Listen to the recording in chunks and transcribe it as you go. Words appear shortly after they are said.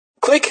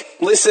Click,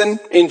 listen,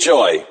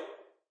 enjoy.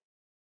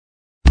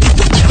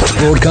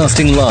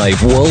 Broadcasting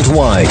live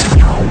worldwide.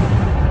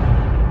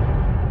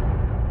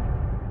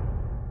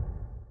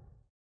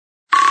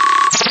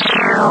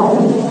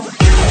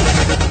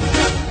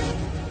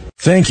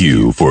 Thank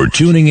you for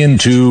tuning in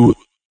to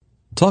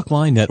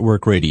Talkline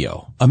Network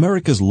Radio,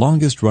 America's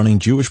longest-running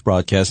Jewish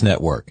broadcast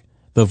network,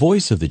 the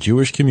voice of the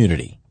Jewish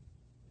community.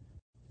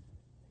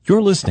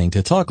 You're listening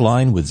to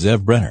Talkline with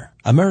Zev Brenner,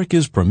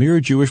 America's premier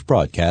Jewish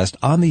broadcast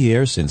on the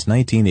air since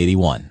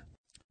 1981.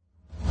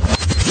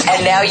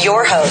 And now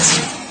your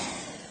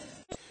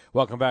host.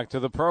 Welcome back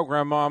to the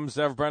program. I'm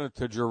Zev Brenner.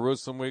 To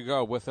Jerusalem we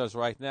go. With us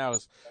right now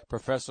is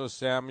Professor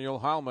Samuel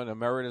Heilman,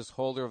 Emeritus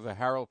holder of the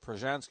Harold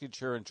Przanski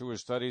Chair in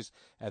Jewish Studies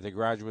at the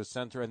Graduate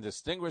Center and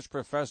Distinguished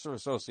Professor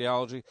of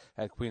Sociology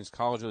at Queens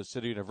College of the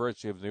City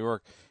University of New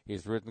York.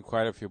 He's written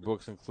quite a few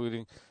books,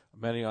 including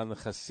many on the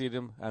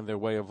Hasidim and their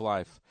way of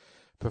life.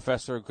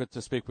 Professor, good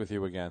to speak with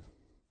you again.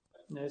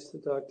 Nice to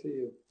talk to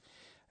you.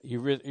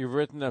 You've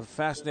written a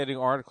fascinating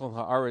article in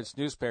Haaretz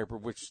newspaper,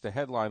 which the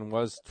headline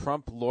was,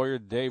 Trump lawyer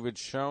David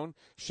Schoen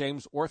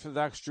shames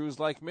Orthodox Jews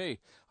like me.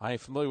 I am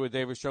familiar with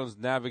David Schoen's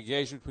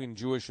navigation between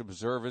Jewish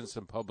observance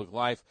and public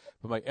life,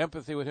 but my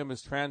empathy with him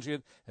is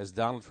transient, as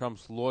Donald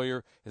Trump's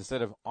lawyer,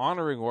 instead of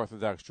honoring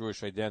Orthodox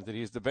Jewish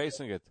identity, is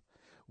debasing it.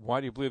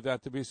 Why do you believe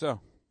that to be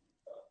so?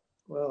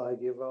 Well, I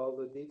give all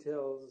the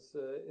details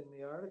in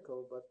the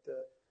article, but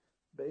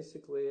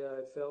basically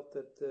I felt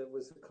that it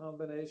was a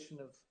combination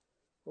of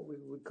what we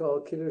would call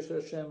Kiddush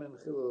Hashem and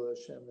Chilul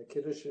Hashem. The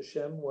Kiddush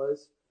Hashem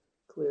was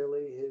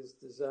clearly his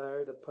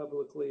desire to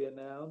publicly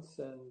announce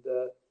and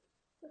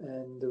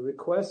the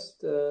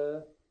request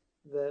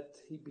that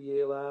he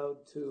be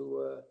allowed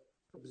to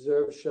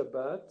observe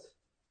Shabbat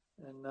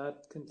and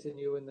not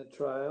continue in the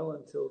trial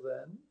until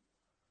then.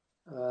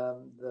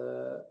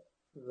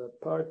 The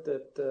part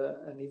that,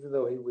 and even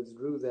though he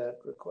withdrew that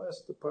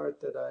request, the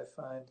part that I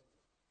find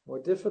more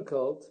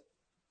difficult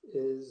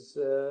is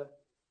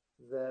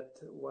that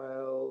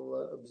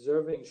while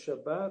observing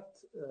Shabbat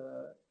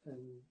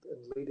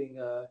and leading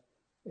a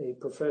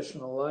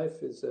professional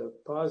life is a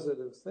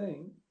positive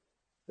thing,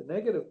 the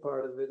negative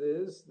part of it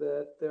is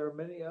that there are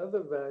many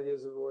other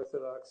values of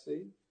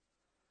Orthodoxy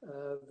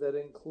that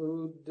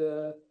include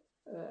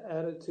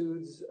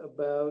attitudes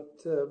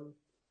about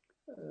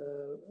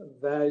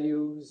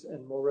values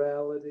and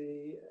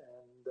morality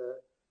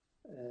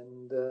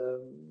and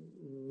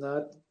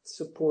not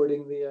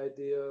supporting the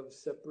idea of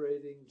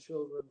separating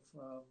children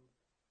from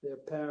their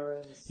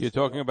parents. You're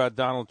talking about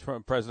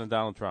President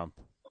Donald Trump.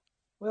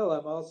 Well,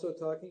 I'm also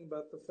talking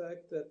about the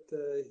fact that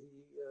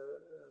he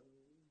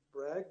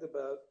bragged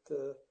about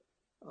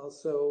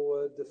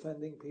also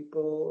defending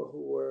people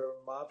who were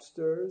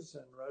mobsters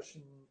and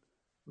Russian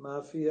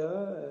mafia,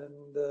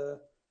 and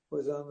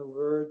was on the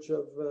verge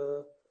of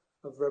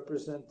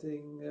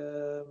representing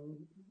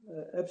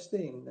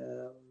Epstein.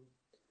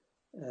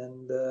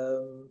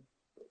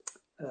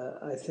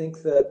 I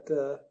think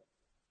that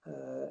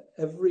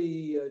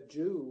every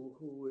Jew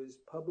who is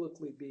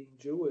publicly being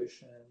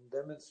Jewish and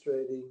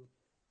demonstrating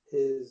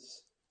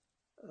his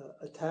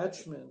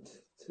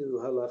attachment to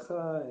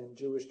halacha and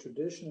Jewish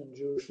tradition and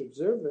Jewish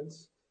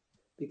observance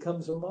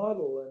becomes a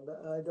model. And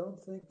I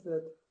don't think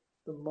that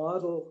the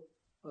model,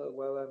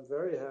 while I'm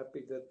very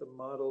happy that the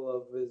model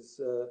of his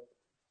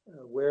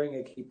wearing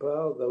a kippah,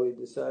 although he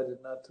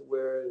decided not to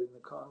wear it in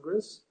the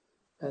Congress,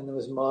 and there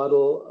was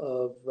model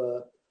of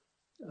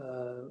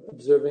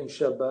observing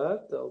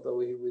Shabbat, although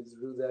he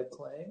withdrew that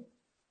claim.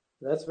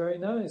 That's very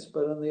nice.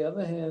 But on the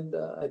other hand,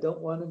 I don't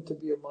want him to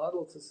be a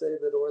model to say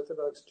that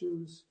Orthodox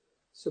Jews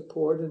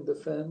support and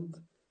defend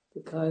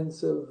the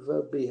kinds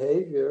of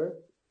behavior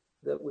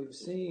that we've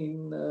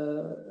seen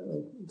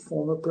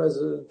former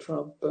President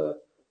Trump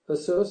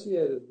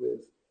associated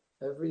with.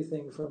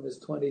 Everything from his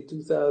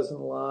 22,000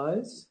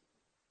 lies,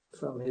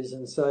 from his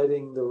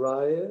inciting the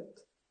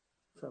riot,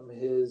 from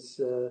his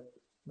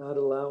not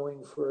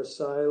allowing for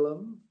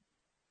asylum,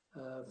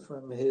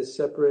 from his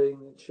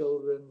separating the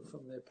children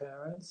from their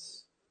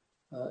parents,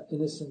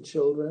 innocent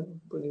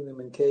children, putting them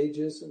in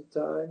cages at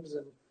times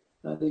and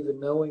not even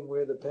knowing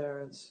where the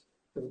parents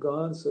have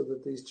gone so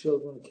that these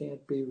children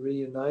can't be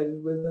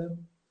reunited with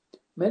them.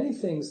 Many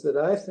things that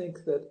I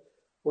think that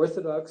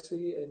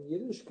Orthodoxy and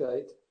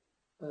Yiddishkeit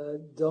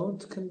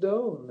don't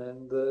condone.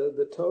 And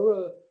the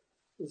Torah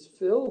is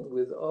filled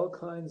with all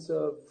kinds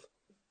of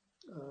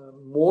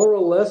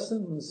moral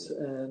lessons,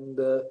 and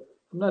I'm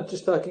not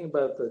just talking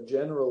about the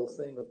general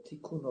thing of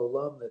tikkun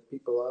olam that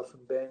people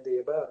often bandy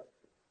about,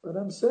 but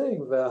I'm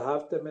saying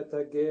v'ahavtem et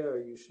hager,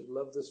 you should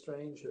love the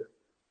stranger.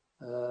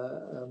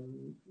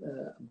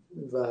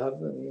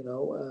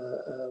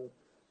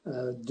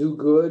 Do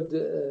good,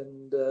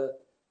 and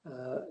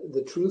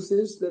the truth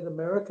is that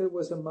America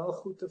was a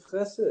malchut of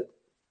chesed,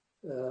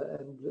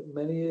 and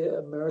many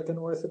American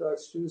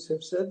Orthodox Jews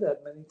have said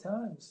that many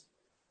times.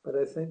 But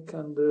I think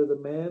under the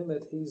man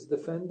that he's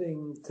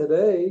defending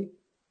today,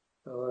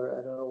 or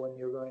I don't know when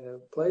you're going to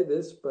play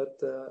this,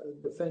 but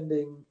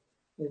defending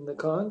in the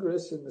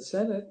Congress, in the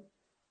Senate,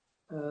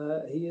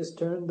 he has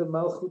turned the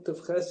Malchut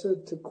of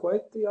Chesed to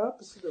quite the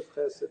opposite of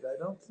Chesed. I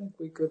don't think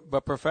we could.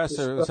 But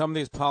Professor, some of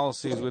these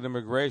policies with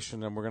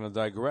immigration, and we're going to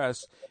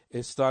digress,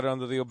 it started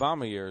under the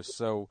Obama years.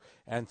 So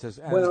the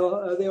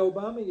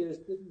Obama years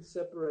didn't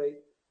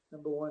separate.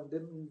 Number one,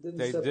 didn't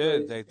they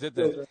separate.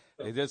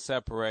 They did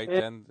separate,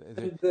 and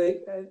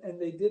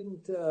they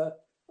didn't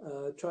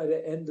try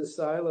to end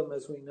asylum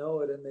as we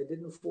know it, and they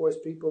didn't force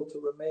people to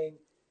remain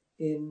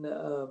in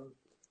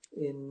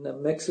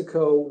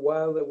Mexico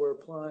while they were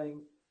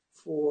applying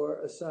for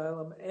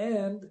asylum,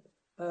 and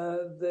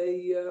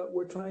they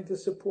were trying to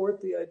support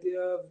the idea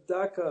of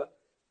DACA,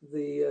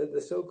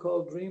 the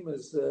so-called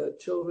dreamers,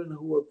 children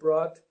who were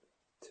brought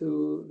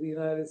to the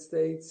United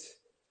States.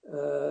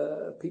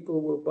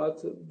 People who were brought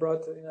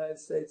to the United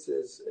States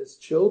as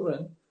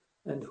children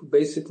and who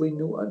basically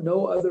knew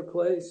no other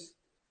place.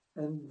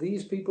 And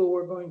these people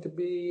were going to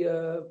be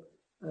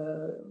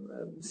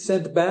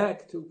sent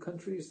back to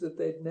countries that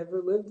they'd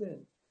never lived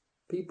in.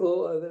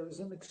 There was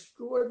an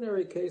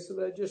extraordinary case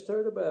that I just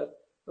heard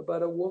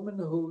about a woman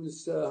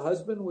whose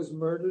husband was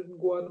murdered in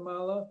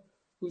Guatemala,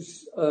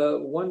 whose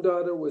one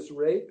daughter was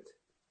raped.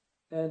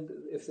 And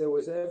if there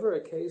was ever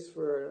a case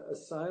for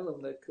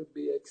asylum that could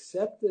be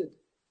accepted,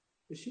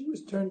 she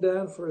was turned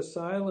down for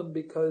asylum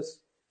because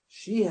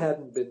she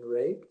hadn't been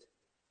raped,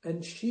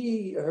 and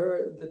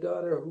the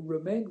daughter who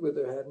remained with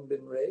her hadn't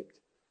been raped,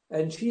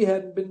 and she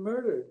hadn't been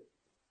murdered.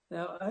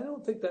 Now, I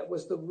don't think that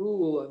was the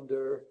rule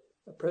under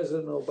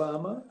President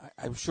Obama.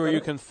 I'm sure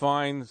you can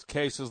find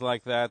cases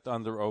like that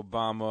under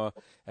Obama,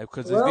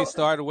 because they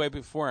started way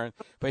before.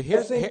 But I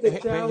think the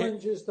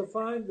challenge is to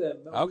find them.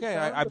 Okay,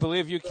 I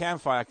believe you can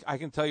find. I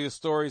can tell you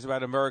stories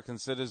about American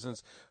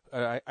citizens.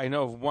 I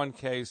know of one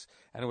case,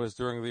 and it was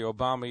during the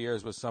Obama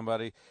years, where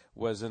somebody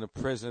was in a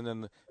prison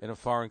in a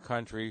foreign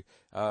country,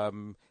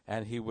 and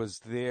he was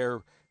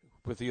there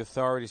with the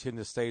authorities in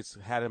the States,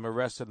 had him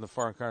arrested in the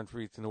foreign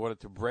country in order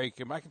to break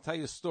him. I can tell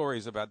you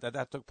stories about that.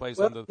 That took place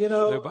under the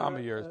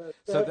Obama years.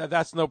 So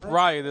that's no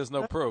prior. There's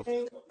no proof.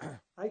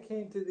 I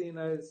came to the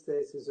United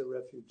States as a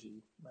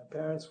refugee. My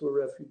parents were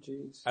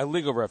refugees. A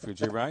legal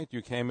refugee, right?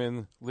 You came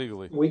in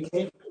legally.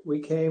 We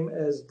came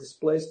as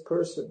displaced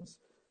persons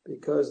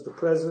because the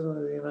President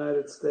of the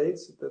United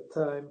States at the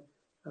time,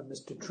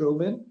 Mr.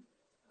 Truman,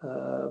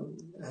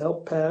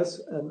 helped pass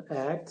an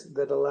act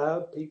that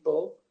allowed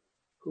people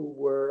who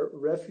were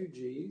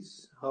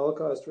refugees,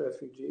 Holocaust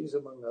refugees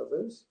among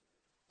others,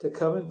 to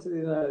come into the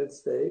United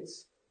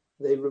States.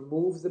 They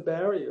removed the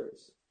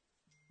barriers.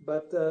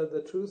 But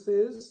the truth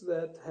is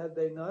that had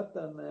they not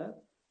done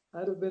that,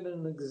 I'd have been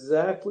in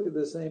exactly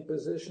the same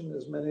position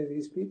as many of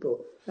these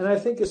people. And I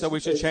think so we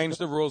should change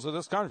the rules of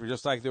this country,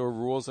 just like there were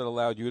rules that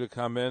allowed you to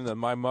come in. And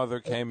my mother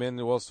came in,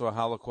 also a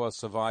Holocaust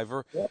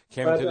survivor,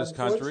 came into this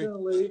country.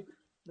 Unfortunately,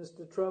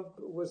 Mr. Trump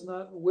was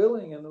not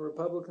willing, and the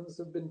Republicans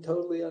have been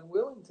totally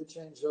unwilling to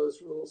change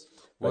those rules.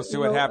 We'll see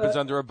what happens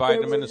under a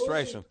Biden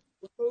administration.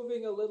 We're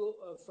moving a little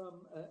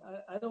from.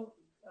 I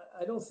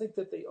don't think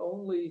that the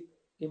only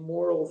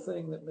immoral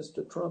thing that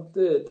Mr. Trump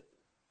did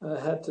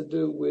had to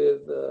do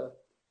with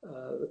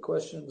the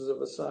questions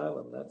of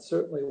asylum. That's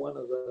certainly one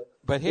of the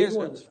big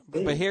ones.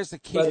 But here's the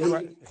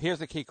key. Here's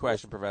the key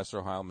question,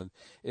 Professor Heilman,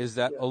 is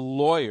that a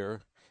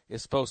lawyer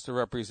is supposed to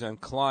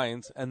represent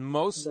clients, and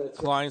most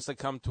clients that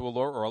come to a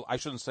lawyer, or I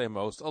shouldn't say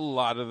most, a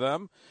lot of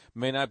them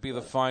may not be the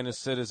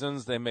finest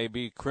citizens. They may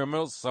be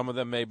criminals. Some of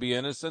them may be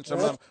innocent. Some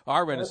of them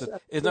are innocent.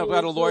 Isn't that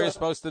what a lawyer is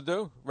supposed to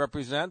do?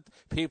 Represent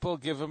people,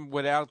 give them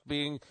without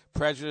being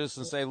prejudiced,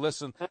 and say,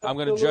 listen, I'm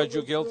going to judge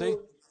you guilty?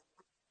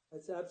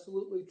 That's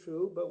absolutely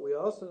true, but we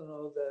also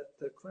know that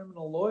the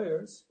criminal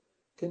lawyers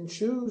can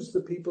choose the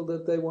people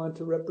that they want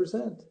to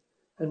represent.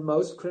 And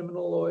most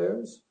criminal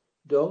lawyers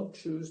don't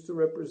choose to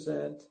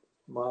represent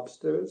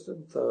mobsters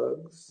and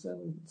thugs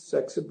and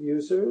sex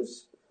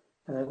abusers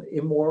and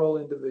immoral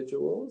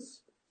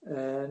individuals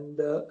and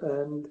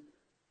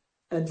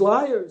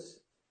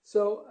liars.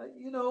 So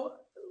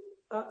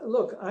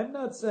look, I'm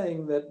not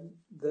saying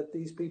that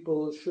these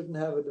people shouldn't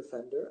have a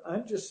defender.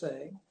 I'm just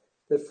saying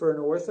that for an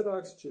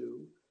Orthodox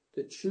Jew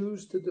to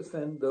choose to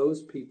defend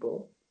those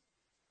people,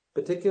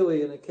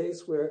 particularly in a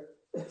case where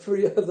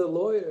every other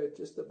lawyer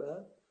just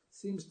about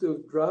seems to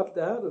have dropped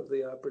out of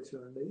the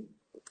opportunity,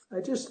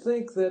 I just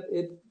think that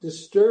it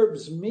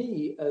disturbs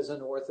me as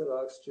an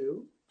Orthodox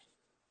Jew,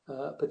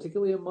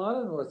 particularly a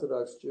modern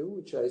Orthodox Jew,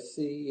 which I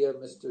see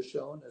Mr.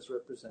 Schoen as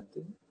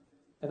representing.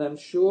 And I'm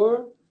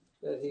sure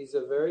that he's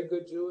a very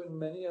good Jew in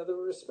many other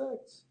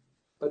respects.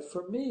 But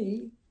for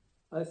me,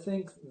 I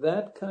think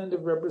that kind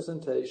of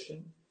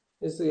representation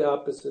is the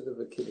opposite of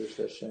a Kiddush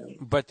Hashem.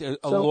 But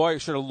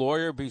should a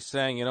lawyer be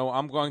saying,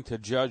 I'm going to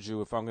judge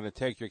you if I'm going to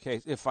take your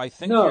case? If I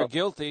think you're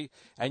guilty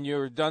and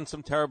you've done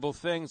some terrible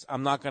things,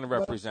 I'm not going to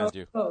represent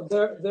you. No,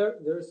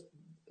 there's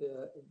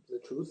the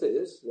truth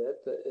is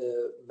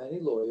that many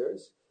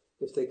lawyers,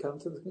 if they come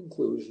to the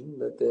conclusion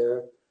that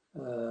their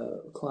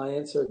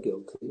clients are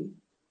guilty,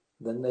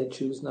 then they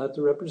choose not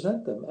to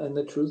represent them. And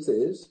the truth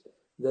is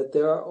that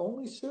there are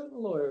only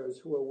certain lawyers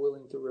who are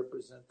willing to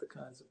represent the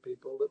kinds of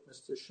people that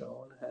Mr.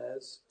 Schoen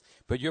has.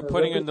 But you're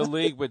putting in the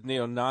league with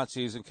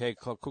neo-Nazis and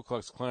Ku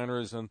Klux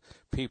Klanners and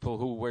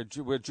people where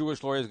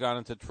Jewish lawyers got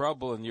into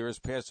trouble in years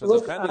past for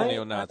defending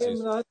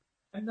neo-Nazis.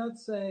 I'm not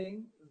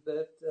saying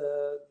that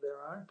there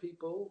aren't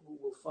people who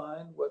will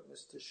find what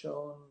Mr.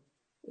 Schoen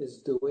is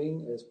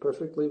doing is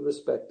perfectly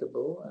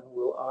respectable and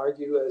will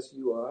argue, as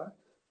you are,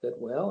 that,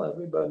 well,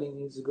 everybody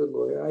needs a good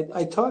lawyer.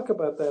 I talk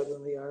about that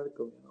in the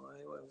article.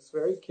 I was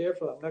very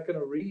careful. I'm not going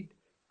to read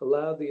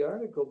aloud the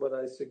article, but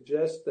I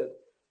suggest that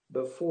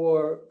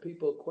before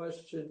people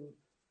question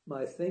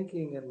my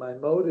thinking and my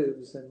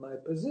motives and my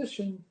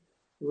position,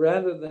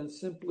 rather than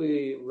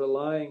simply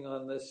relying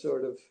on this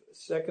sort of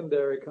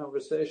secondary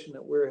conversation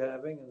that we're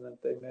having and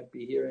that they might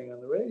be hearing on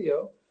the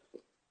radio,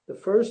 the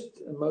first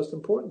and most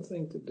important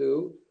thing to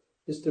do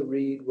is to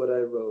read what I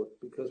wrote.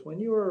 Because when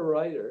you're a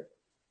writer,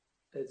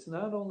 it's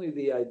not only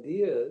the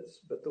ideas,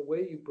 but the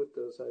way you put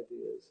those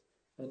ideas.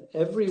 And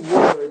every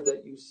word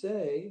that you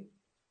say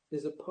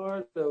is a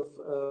part of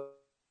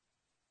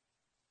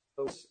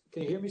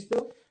can you hear me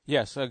still?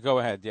 Yes, go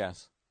ahead,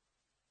 yes.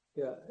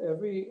 Yeah,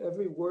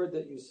 every word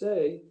that you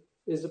say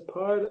is a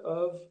part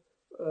of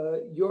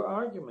your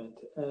argument.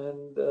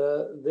 And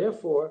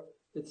therefore,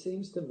 it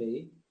seems to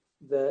me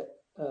that,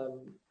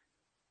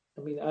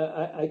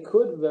 I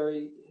could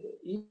very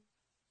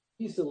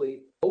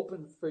easily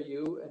open for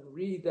you and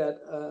read that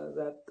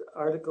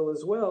article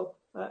as well.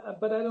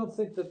 But I don't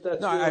think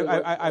that's. No, really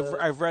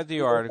I've read the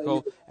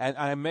article, and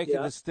I make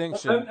a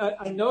distinction.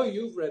 I know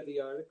you've read the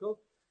article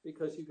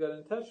because you got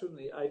in touch with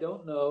me. I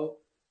don't know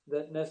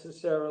that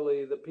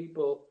necessarily the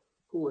people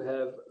who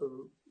have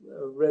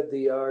read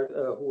the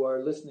who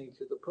are listening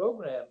to the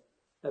program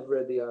have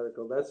read the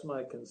article. That's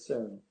my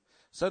concern.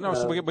 So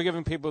we're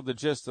giving people the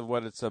gist of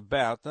what it's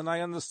about, and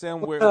I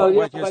understand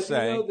what you're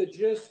saying. You know,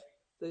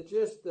 the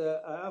gist.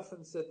 I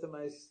often said to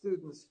my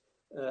students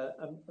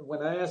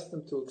when I ask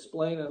them to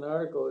explain an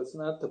article, it's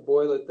not to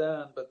boil it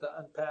down, but to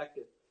unpack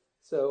it.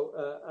 So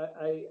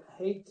I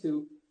hate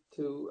to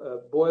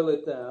boil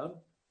it down.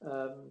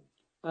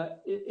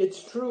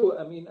 It's true.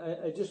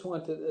 I just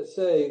want to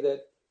say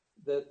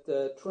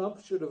that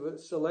Trump should have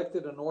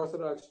selected an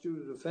Orthodox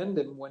Jew to defend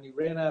him when he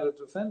ran out of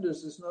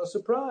defenders is no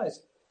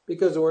surprise,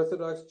 because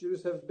Orthodox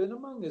Jews have been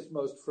among his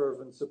most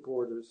fervent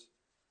supporters,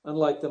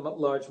 unlike the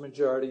large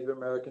majority of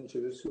American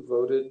Jews who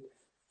voted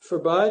for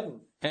Biden.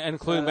 And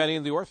including many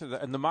in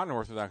the modern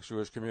Orthodox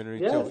Jewish community,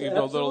 yes, too, even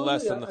a little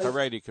less than the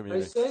Haredi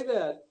community. I say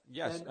that.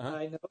 Yes. And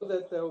I know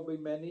that there will be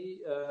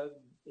many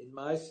in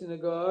my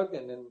synagogue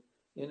and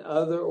in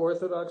other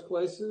Orthodox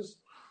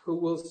places who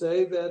will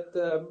say that,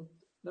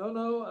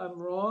 no, I'm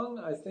wrong.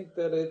 I think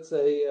that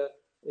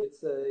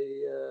it's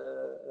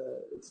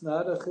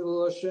not a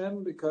Chilul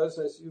Hashem because,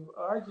 as you've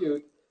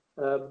argued,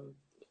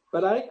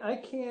 but I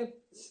can't,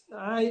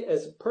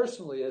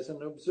 personally, as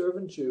an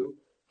observant Jew,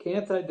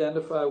 can't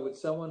identify with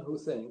someone who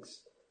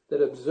thinks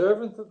that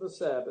observant of the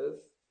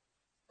Sabbath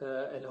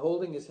and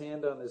holding his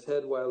hand on his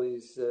head while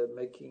he's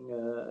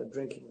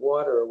drinking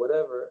water or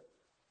whatever,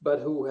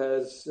 but who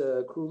has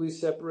cruelly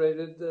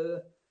separated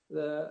the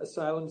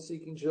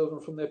asylum-seeking children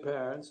from their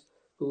parents,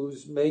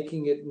 who's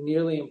making it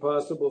nearly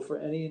impossible for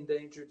any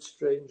endangered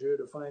stranger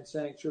to find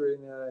sanctuary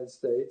in the United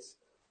States,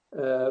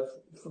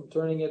 from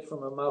turning it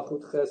from a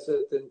Malchut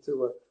Chesed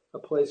into a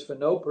place for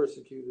no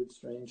persecuted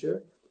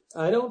stranger.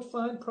 I don't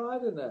find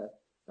pride in that.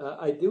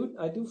 I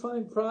do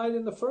find pride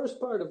in the first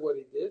part of what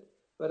he did,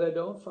 but I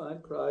don't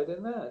find pride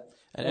in that.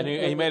 And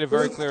you made it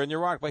very clear in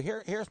your article.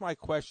 But here's my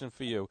question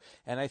for you,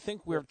 and I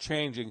think we're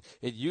changing.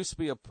 It used to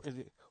be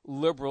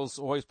liberals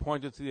always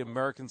pointed to the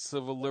American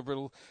Civil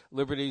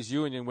Liberties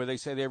Union, where they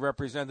say they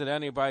represented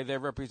anybody. They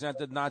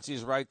represented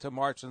Nazis' right to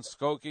march in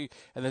Skokie,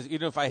 and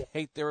even if I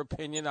hate their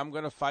opinion, I'm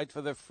going to fight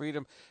for their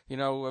freedom,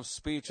 of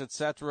speech,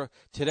 etc.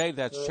 Today,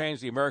 that's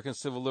changed. The American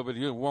Civil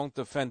Liberties Union won't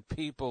defend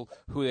people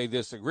who they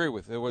disagree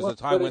with. There was a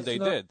time when they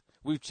did.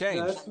 We've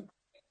changed.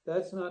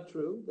 That's not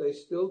true. They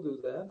still do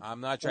that.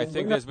 I'm not sure. I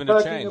think there's been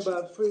a change. We're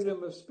talking about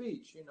freedom of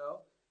speech.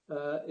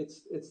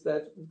 It's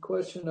that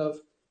question of.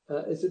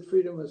 Is it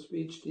freedom of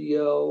speech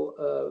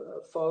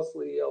to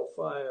falsely yell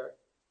fire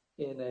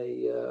in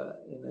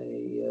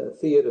a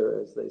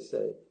theater, as they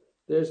say?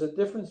 There's a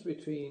difference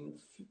between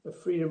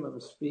freedom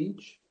of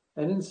speech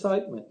and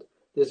incitement.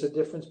 There's a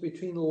difference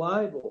between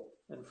libel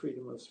and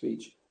freedom of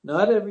speech.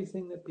 Not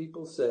everything that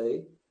people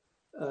say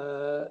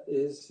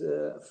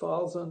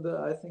falls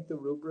under, I think, the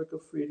rubric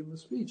of freedom of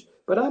speech.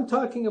 But I'm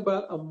talking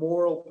about a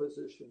moral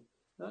position,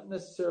 not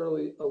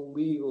necessarily a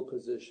legal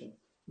position.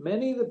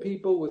 Many of the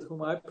people with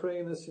whom I pray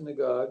in the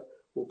synagogue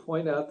will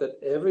point out that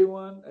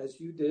everyone,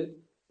 as you did,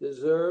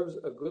 deserves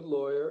a good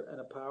lawyer and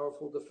a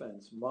powerful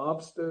defense.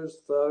 Mobsters,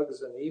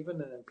 thugs, and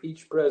even an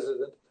impeached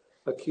president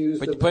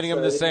accused of... But you're putting them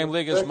in the same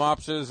league as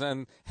mobsters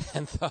and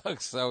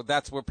thugs, so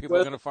that's where people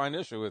are going to find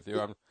issue with you.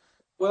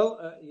 Well,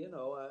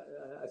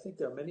 I think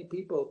there are many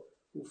people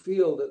who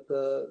feel that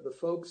the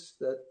folks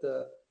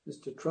that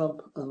Mr.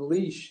 Trump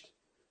unleashed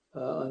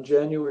on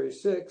January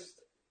 6th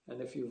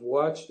And if you've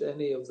watched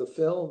any of the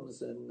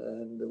films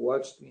and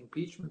watched the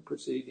impeachment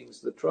proceedings,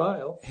 the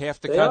trial,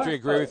 half the country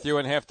agree with you,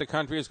 and half the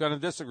country is going to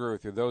disagree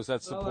with you. Those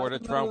that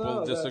supported Trump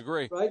will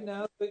disagree. Right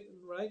now,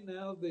 the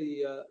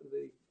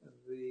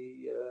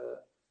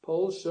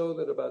polls show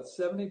that about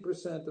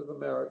 70% of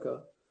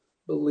America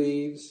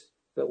believes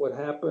that what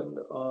happened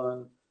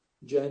on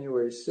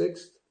January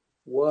 6th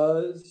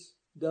was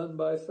done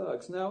by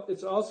thugs. Now,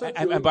 it's also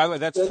true. And by the way,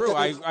 that's true.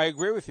 I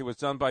agree with you.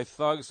 It's done by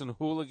thugs and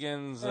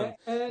hooligans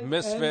and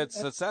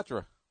misfits,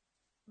 etc.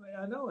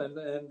 I know, and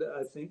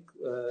I think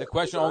the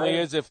question only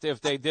is if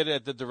they did it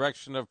at the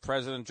direction of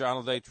President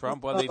Donald J.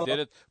 Trump, or they did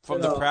it from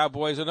the Proud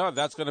Boys or not.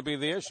 That's going to be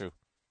the issue.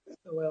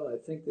 Well, I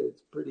think that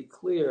it's pretty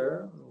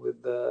clear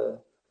with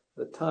the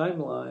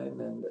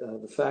timeline and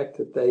the fact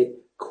that they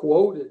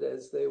quoted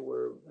as they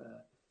were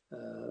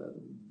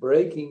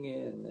breaking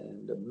in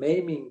and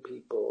maiming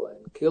people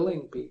and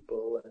killing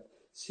people and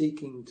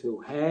seeking to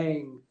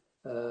hang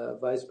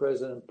Vice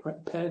President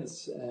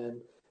Pence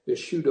and to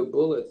shoot a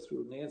bullet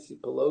through Nancy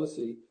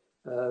Pelosi,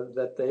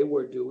 that they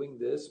were doing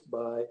this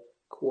by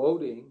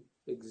quoting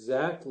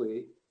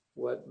exactly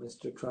what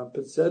Mr. Trump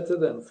had said to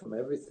them, from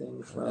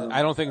everything from...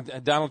 I don't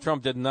think Donald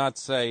Trump did not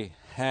say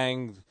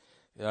hang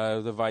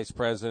the Vice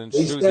President,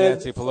 shoot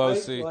Nancy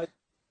Pelosi.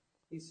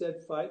 He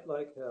said fight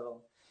like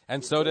hell.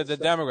 And so did the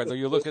Democrats.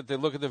 You look at the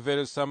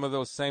videos. Some of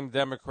those same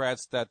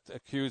Democrats that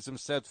accused him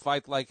said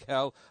 "fight like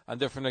hell" on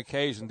different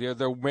occasions.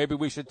 Maybe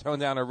we should tone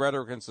down our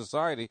rhetoric in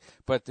society.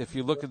 But if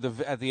you look at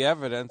the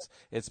evidence,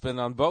 it's been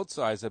on both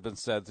sides. Have been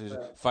said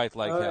to fight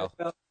like hell.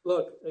 Well,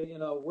 look,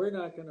 we're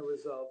not going to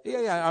resolve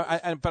this.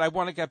 Yeah. But I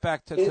want to get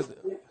back to.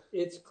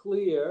 It's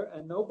clear,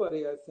 and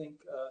nobody, I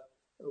think,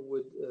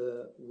 would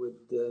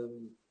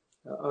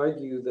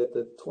argue that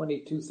the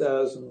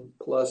 22,000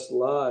 plus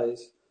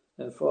lies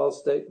and false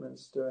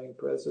statements during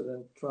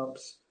President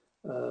Trump's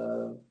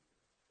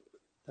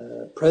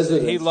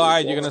presidency. He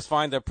lied. You're going to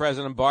find that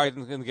President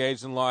Biden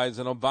engaged in lies,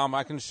 and Obama.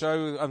 I can show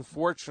you,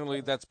 unfortunately,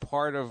 that's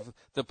part of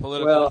the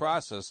political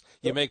process.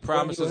 You make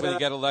promises when you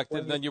get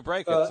elected, and then you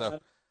break it.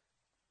 So,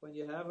 when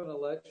you have an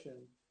election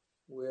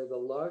where the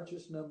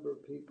largest number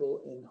of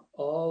people in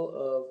all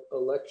of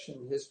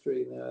election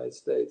history in the United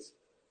States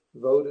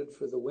voted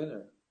for the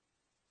winner,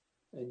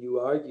 and you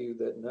argue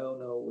that no,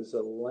 it was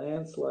a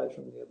landslide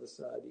from the other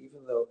side,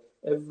 even though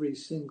every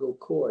single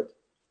court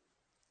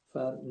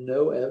found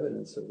no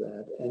evidence of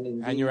that. And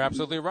indeed, and you're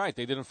absolutely right.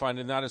 They didn't find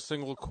it, not a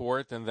single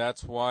court, and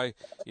that's why,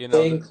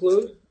 They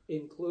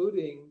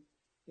including,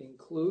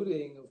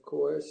 of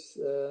course,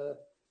 the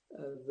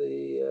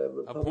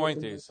Republican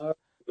appointees.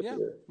 Yeah,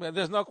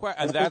 there's no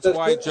question, and that's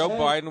why Joe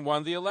Biden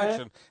won the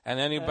election. And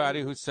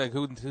anybody who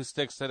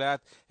sticks to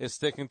that is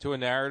sticking to a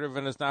narrative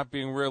and is not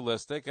being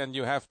realistic. And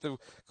you have to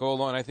go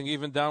along. I think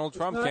even Donald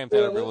Trump came to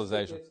that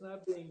realization. It's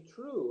not being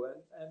true,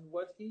 and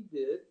what he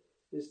did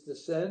is to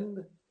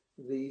send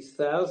these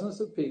thousands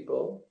of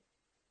people,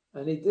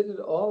 and he did it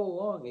all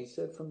along. He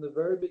said from the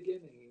very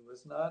beginning, he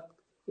was not.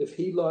 If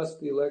he lost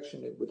the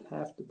election, it would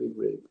have to be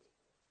rigged.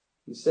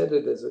 He said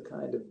it as a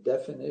kind of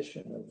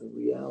definition of the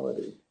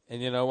reality.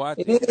 And you know what?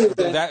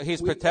 That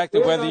he's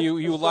protected, whether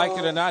you like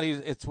it or not.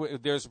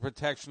 There's a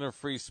protection of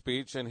free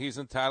speech, and he's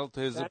entitled to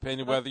his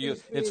opinion, whether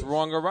it's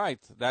wrong or right.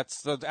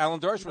 That's Alan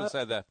Dershowitz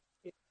said that.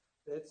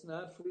 That's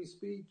not free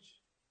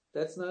speech.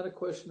 That's not a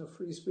question of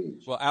free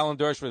speech. Well, Alan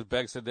Dershowitz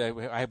begs today.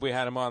 We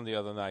had him on the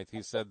other night.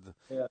 He said,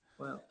 "Yeah,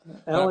 well,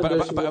 Alan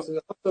Dershowitz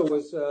also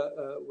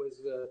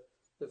was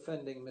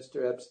defending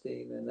Mr.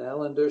 Epstein, and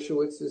Alan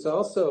Dershowitz is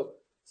also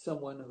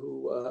someone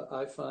who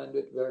I find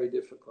it very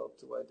difficult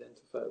to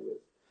identify with."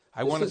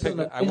 I want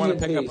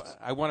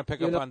to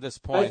pick up on this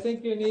point. I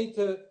think you need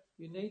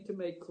to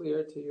make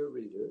clear to your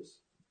readers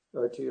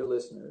or to your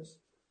listeners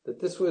that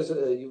this was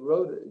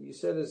you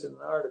said it's an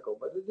article,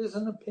 but it is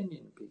an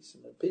opinion piece.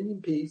 An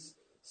opinion piece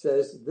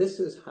says this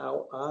is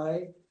how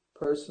I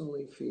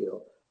personally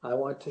feel. I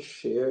want to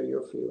share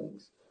your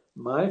feelings.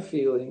 My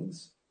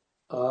feelings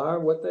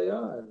are what they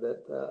are.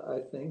 That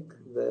I think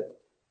that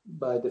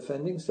by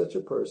defending such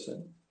a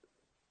person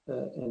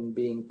and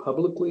being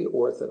publicly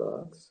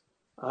orthodox,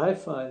 I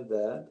find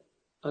that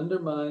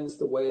undermines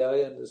the way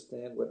I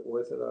understand what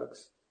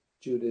Orthodox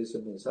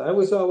Judaism is. I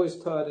was always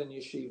taught in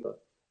yeshiva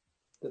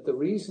that the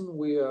reason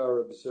we are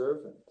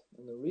observant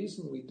and the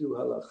reason we do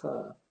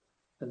halacha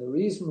and the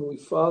reason we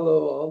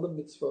follow all the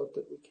mitzvot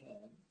that we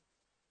can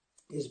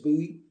is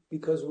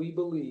because we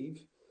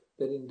believe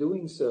that in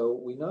doing so,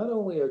 we not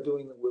only are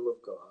doing the will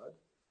of God,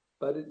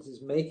 but it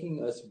is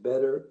making us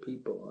better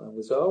people. I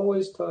was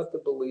always taught to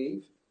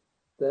believe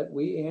that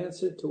we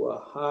answer to a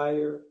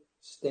higher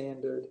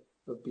standard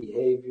of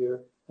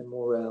behavior and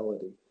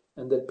morality,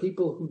 and that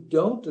people who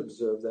don't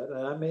observe that,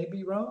 and I may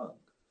be wrong,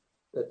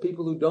 that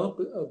people who don't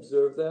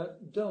observe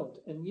that don't.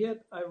 And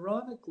yet,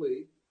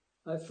 ironically,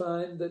 I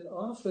find that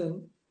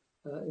often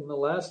in the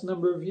last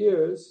number of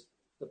years,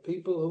 the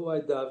people who I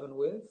daven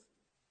with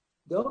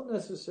don't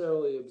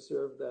necessarily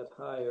observe that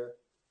higher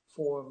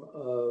form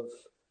of,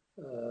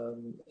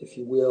 if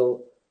you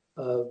will,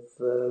 of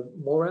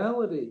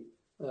morality,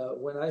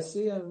 when I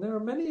see, and there are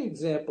many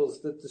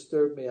examples that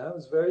disturb me. I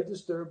was very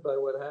disturbed by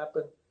what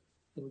happened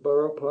in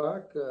Borough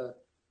Park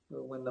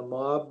when the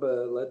mob,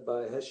 led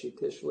by Heshi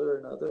Tischler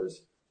and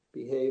others,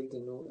 behaved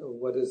in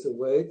what is a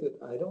way that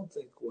I don't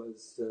think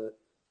was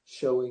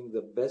showing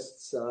the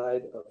best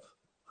side of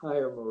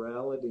higher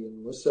morality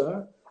and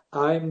Musar.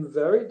 I'm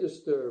very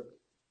disturbed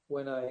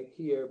when I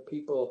hear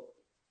people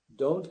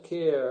don't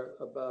care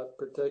about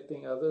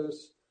protecting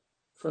others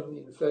from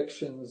the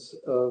infections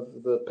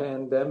of the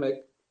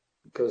pandemic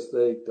because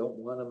they don't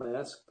want to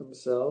mask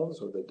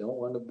themselves or they don't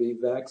want to be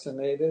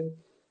vaccinated.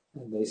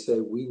 And they say,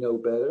 we know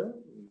better,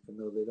 even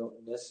though they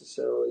don't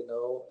necessarily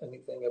know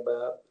anything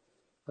about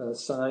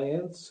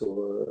science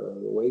or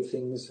the way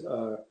things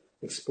are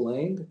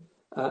explained.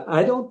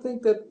 I don't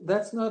think that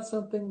that's not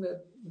something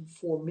that,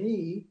 for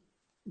me,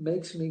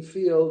 makes me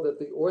feel that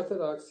the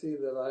orthodoxy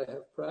that I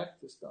have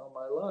practiced all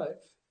my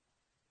life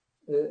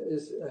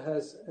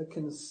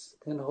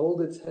can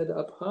hold its head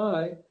up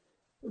high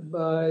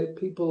by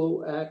people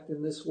who act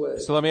in this way.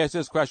 So let me ask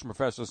this question,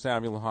 Professor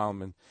Samuel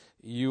Heilman.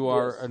 You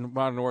are a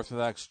modern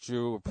Orthodox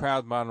Jew, a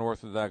proud modern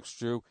Orthodox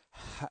Jew,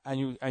 and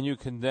you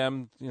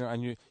condemn,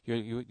 and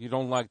you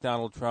don't like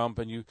Donald Trump,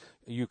 and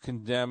you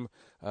condemn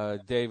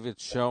David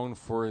Schoen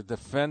for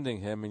defending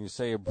him, and you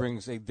say it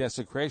brings a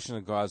desecration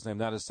of God's name,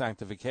 not a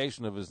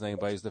sanctification of his name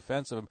by his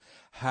defense of him.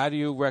 How do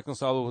you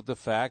reconcile it with the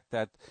fact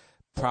that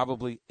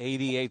probably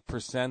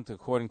 88%,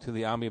 according to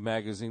the Ami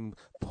Magazine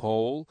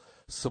poll,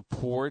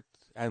 support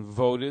and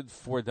voted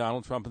for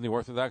Donald Trump in the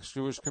Orthodox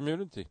Jewish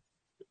community?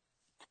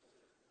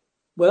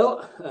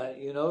 Well,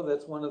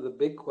 that's one of the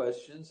big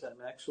questions.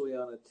 I'm actually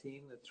on a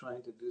team that's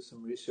trying to do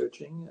some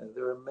researching.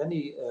 There are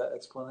many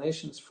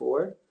explanations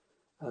for it.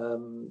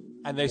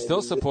 And they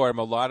still support him.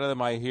 A lot of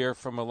them, I hear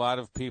from a lot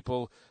of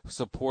people who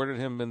supported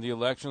him in the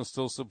election,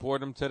 still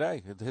support him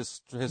today.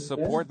 His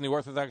support in the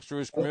Orthodox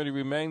Jewish community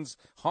remains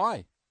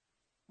high.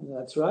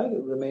 That's right.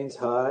 It remains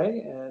high,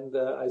 and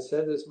I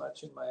said as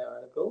much in my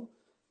article,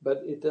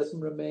 but it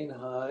doesn't remain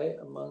high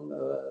among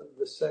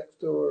the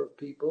sector of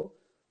people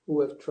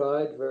who have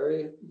tried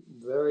very,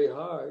 very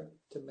hard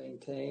to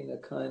maintain a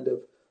kind of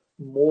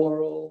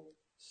moral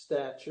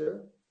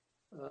stature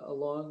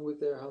along with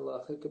their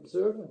halachic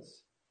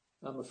observance.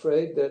 I'm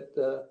afraid that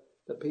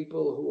the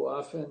people who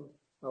often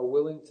are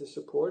willing to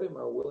support him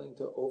are willing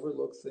to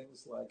overlook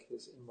things like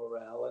his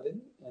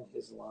immorality and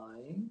his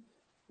lying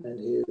and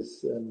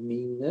his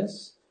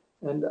meanness.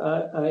 And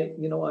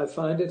I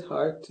find it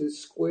hard to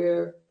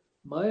square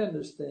my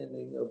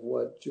understanding of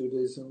what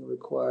Judaism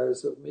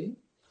requires of me.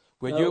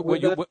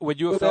 Would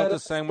you have felt the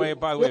same way?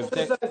 By the way,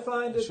 I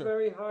find it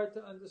very hard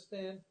to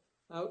understand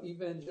how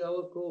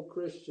evangelical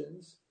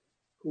Christians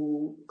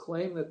who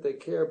claim that they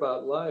care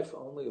about life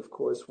only, of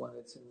course, when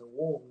it's in the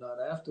womb, not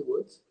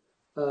afterwards,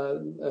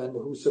 and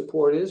who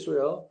support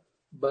Israel,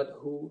 but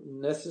who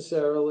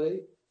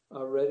necessarily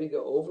are ready to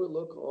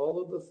overlook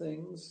all of the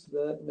things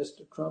that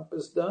Mr. Trump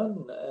has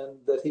done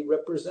and that he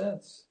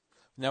represents.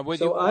 Now,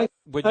 I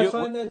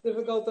find that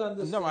difficult to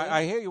understand. No,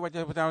 I hear you.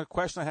 But now the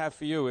question I have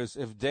for you is,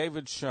 if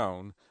David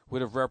Schoen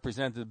would have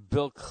represented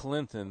Bill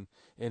Clinton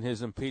in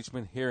his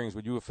impeachment hearings,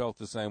 would you have felt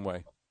the same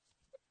way?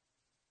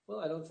 Well,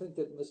 I don't think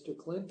that Mr.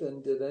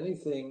 Clinton did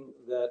anything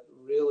that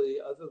really,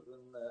 other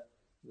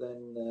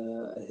than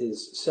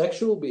his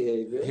sexual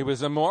behavior. He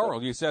was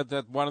immoral. You said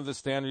that one of the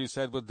standards you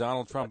said with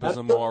Donald Trump is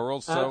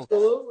immoral. So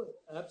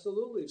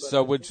absolutely.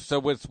 So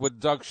would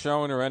Doug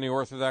Schoen or any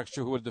Orthodox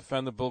Jew who would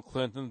defend Bill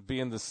Clinton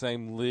be in the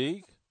same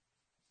league?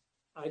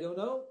 I don't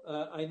know.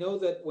 I know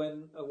that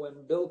when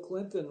Bill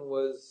Clinton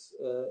was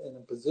in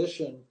a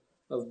position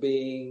of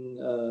being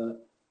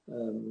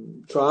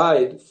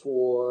tried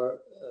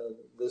for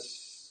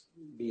this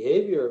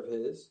behavior of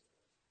his,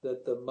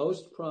 that the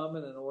most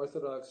prominent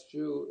Orthodox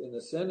Jew in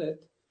the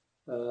Senate,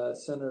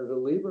 Senator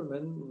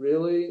Lieberman,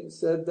 really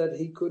said that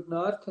he could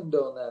not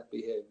condone that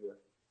behavior.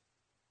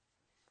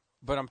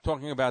 But I'm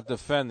talking about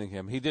defending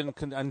him. He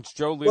didn't, and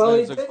Joe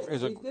Lieberman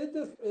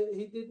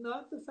he did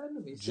not defend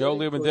him. Joe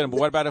Lieberman didn't. But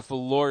what about if a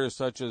lawyer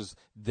such as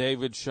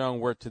David Schoen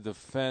were to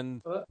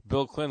defend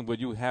Bill Clinton?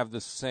 Would you have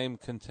the same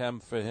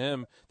contempt for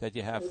him that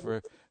you have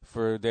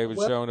for David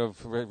Schoen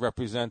of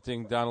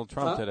representing Donald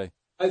Trump today?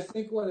 I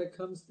think when it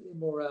comes to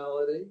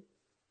immorality,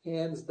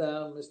 hands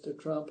down, Mr.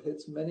 Trump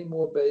hits many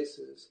more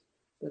bases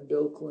than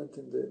Bill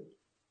Clinton did.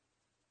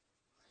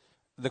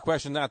 The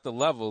question, not the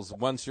levels.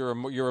 Once you're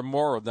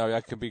immoral, now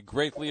that could be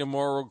greatly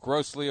immoral,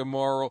 grossly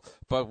immoral,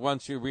 but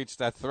once you reach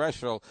that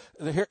threshold,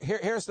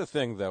 here's the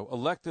thing, though.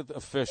 Elected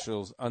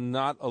officials are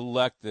not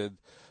elected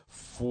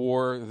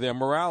for their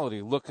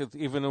morality. Look at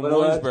even in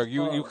Williamsburg.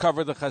 You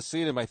cover the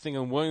Hasidim. I think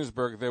in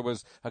Williamsburg there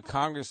was a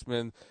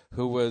congressman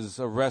who was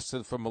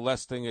arrested for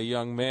molesting a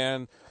young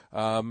man,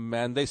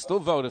 and they still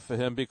voted for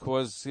him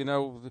because,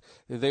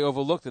 they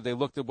overlooked it. They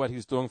looked at what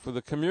he's doing for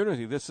the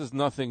community. This is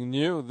nothing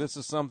new. This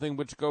is something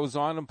which goes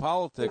on in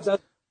politics.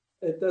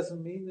 It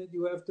doesn't mean that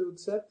you have to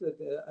accept it.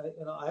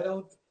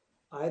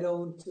 I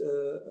don't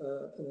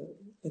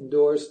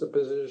endorse the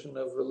position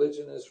of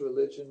religion is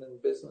religion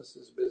and business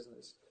is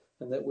business.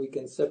 and that we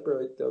can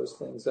separate those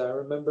things. I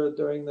remember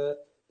during the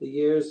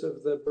years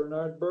of the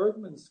Bernard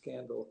Bergman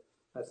scandal,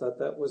 I thought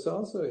that was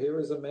also, here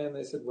is a man,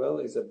 they said, well,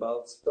 he's a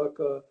Baal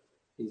Tzedakah,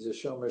 he's a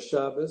Shomer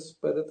Shabbos,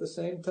 but at the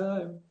same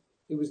time,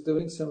 he was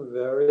doing some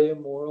very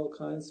immoral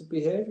kinds of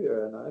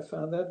behavior, and I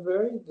found that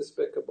very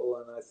despicable,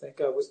 and I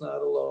think I was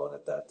not alone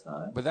at that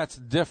time. But that's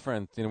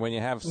different when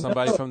you have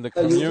somebody from the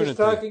community.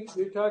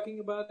 You're talking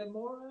about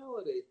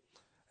immorality.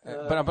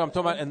 But I'm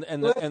talking about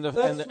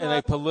in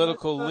a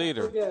political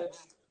leader. Forget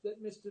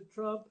that Mr.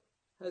 Trump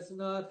has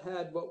not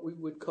had what we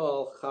would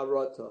call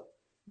charata.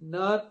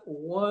 Not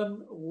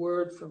one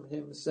word from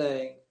him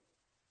saying,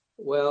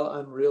 well,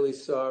 I'm really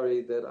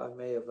sorry that I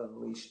may have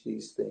unleashed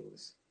these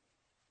things.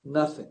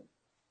 Nothing.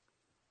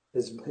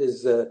 We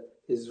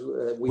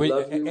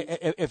love you.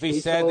 If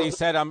he said,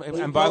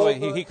 and by the way,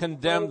 he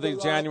condemned the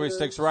January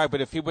 6th riot,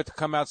 but if he were to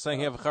come out saying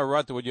he have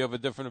charata, would you have a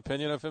different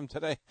opinion of him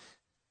today?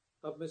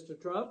 Of Mr.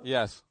 Trump?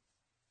 Yes.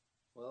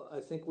 Well,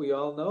 I think we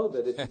all know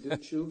that if you do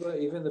tshuva,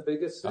 even the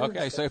biggest sins.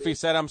 Okay, so if he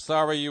said, I'm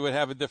sorry, you would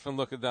have a different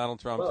look at Donald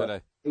Trump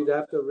today. He'd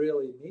have to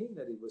really mean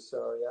that he was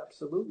sorry,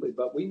 absolutely.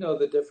 But we know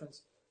the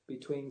difference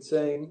between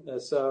saying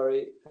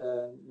sorry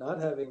and not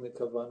having the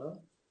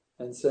kavanah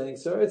and saying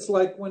sorry. It's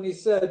like when he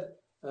said,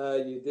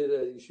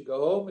 you should go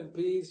home in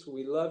peace,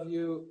 we love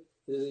you,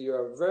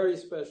 you're very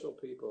special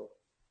people.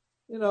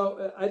 You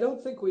know, I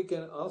don't think we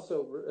can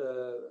also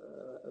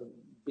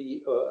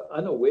be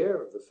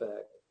unaware of the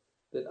fact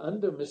that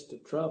under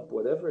Mr. Trump,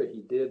 whatever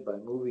he did by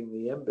moving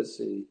the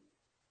embassy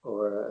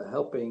or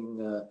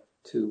helping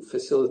to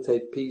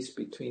facilitate peace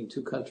between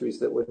two countries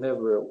that were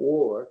never at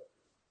war,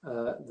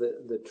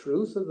 the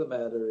truth of the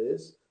matter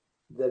is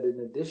that in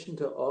addition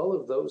to all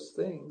of those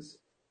things,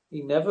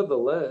 he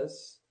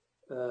nevertheless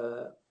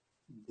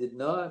did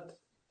not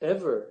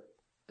ever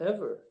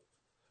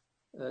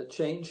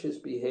change his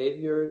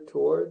behavior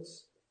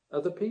towards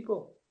other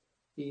people.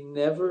 He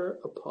never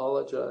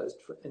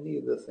apologized for any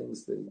of the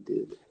things that he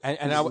did.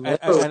 And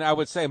I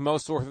would say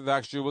most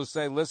Orthodox Jews will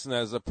say, listen,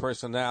 as a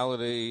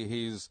personality,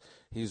 he's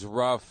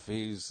rough,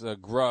 he's a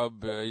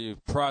grub, you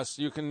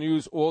can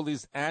use all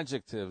these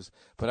adjectives.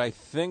 But I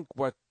think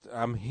what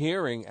I'm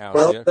hearing out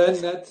there... Well,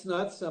 then that's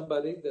not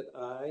somebody that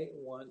I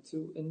want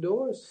to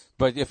endorse.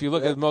 But if you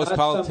look at most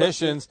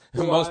politicians,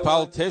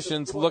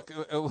 look,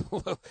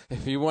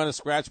 if you want to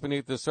scratch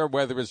beneath the surface,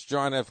 whether it's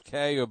John F.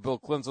 K. or Bill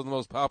Clinton, the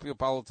most popular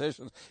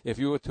politicians, if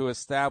you were to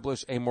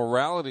establish a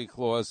morality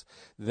clause,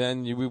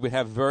 then we would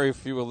have very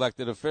few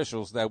elected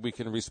officials that we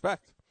can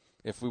respect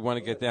if we want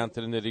to get down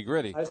to the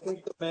nitty-gritty. I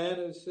think the man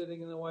who's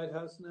sitting in the White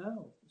House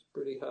now is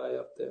pretty high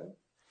up there.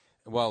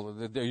 Well,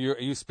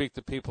 you speak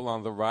to people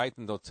on the right,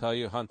 and they'll tell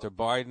you Hunter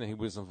Biden, he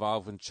was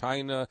involved in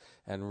China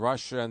and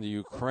Russia and the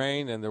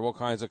Ukraine, and there are all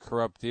kinds of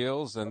corrupt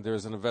deals, and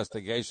there's an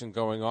investigation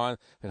going on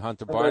in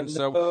Hunter Biden.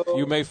 So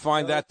you may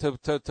find that to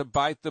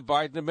bite the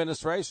Biden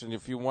administration.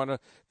 If you want to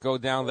go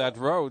down that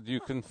road, you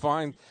can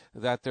find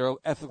that they'll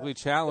ethically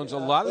challenge a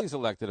lot of these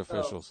elected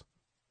officials.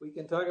 We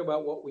can talk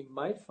about what we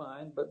might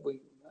find, but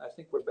I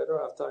think we're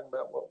better off talking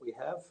about what we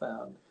have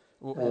found.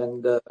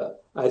 And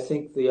I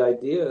think the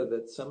idea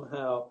that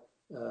somehow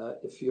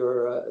if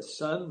your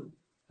son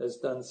has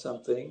done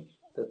something,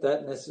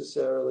 that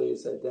necessarily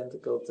is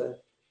identical to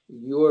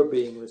your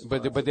being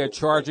responsible. But their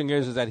charging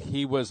is that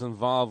he was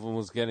involved and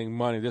was getting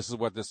money. This is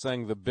what they're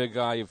saying. The big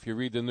guy, if you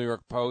read the New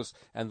York Post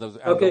and the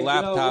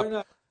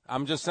laptop.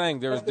 I'm just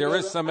saying there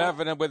is some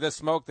evidence where there's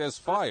smoke, there's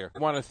fire. I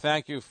want to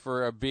thank you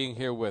for being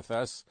here with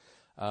us.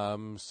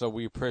 So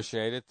we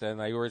appreciate it, and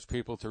I urge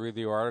people to read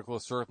the article.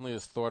 It certainly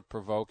is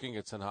thought-provoking.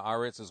 It's in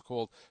Haaretz. It's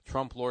called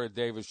Trump Lawyer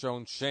David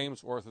Schoen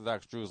Shames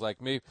Orthodox Jews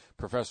Like Me.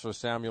 Professor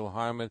Samuel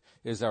Hahnemann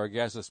is our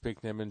guest to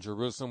speak to him in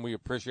Jerusalem. We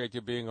appreciate you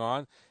being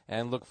on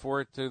and look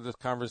forward to this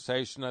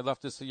conversation. I'd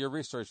love to see your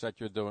research that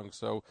you're doing,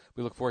 so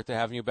we look forward to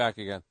having you back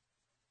again.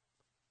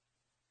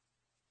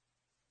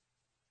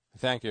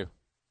 Thank you.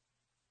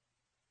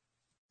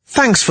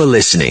 Thanks for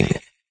listening.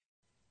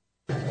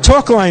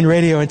 Talkline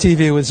Radio and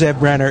TV with Zev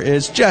Brenner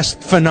is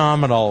just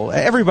phenomenal.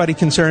 Everybody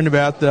concerned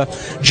about the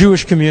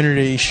Jewish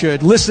community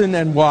should listen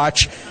and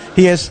watch.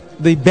 He has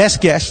the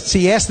best guests.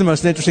 He asks the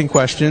most interesting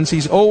questions.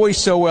 He's always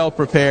so well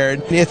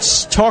prepared.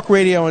 It's talk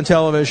radio and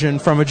television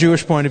from a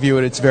Jewish point of view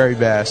at its very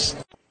best.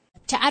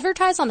 To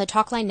advertise on the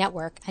Talkline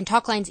network and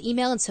Talkline's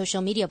email and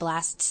social media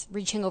blasts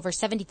reaching over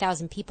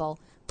 70,000 people,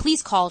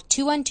 please call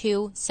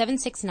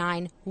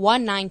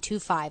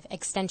 212-769-1925,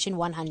 extension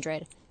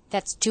 100.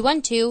 That's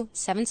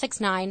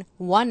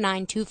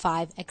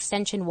 212-769-1925,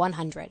 extension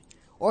 100.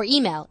 Or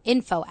email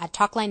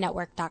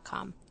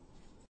info@talklinenetwork.com.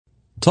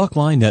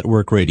 Talkline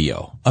Network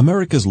Radio,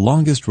 America's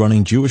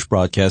longest-running Jewish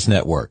broadcast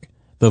network,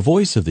 the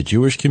voice of the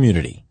Jewish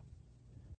community.